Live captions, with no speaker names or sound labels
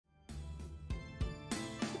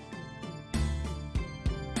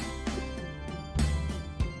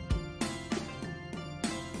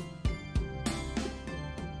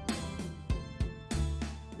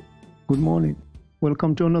Good morning.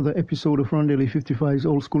 Welcome to another episode of Rondelli 55's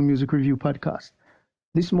Old School Music Review podcast.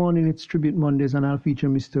 This morning it's Tribute Mondays and I'll feature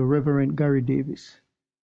Mr. Reverend Gary Davis.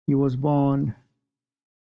 He was born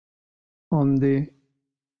on the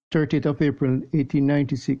 30th of April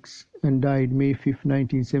 1896 and died May 5th,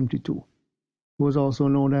 1972. He was also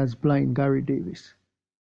known as Blind Gary Davis.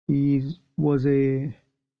 He was a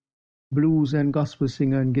blues and gospel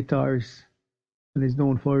singer and guitarist and is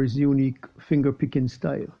known for his unique finger-picking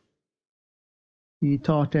style. He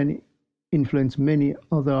taught and influenced many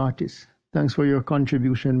other artists. Thanks for your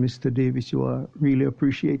contribution, Mr. Davis. You are really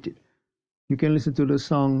appreciated. You can listen to the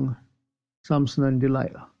song Samson and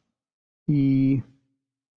Delilah. He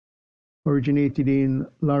originated in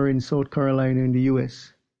Lawrence, South Carolina in the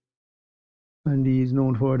US. And he is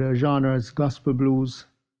known for the genres gospel blues,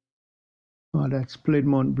 that's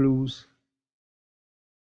Piedmont blues,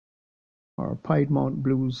 or Piedmont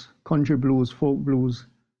blues, country blues, folk blues,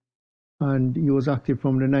 and he was active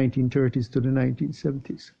from the 1930s to the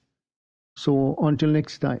 1970s. So until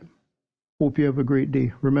next time, hope you have a great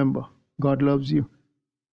day. Remember, God loves you.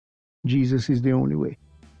 Jesus is the only way.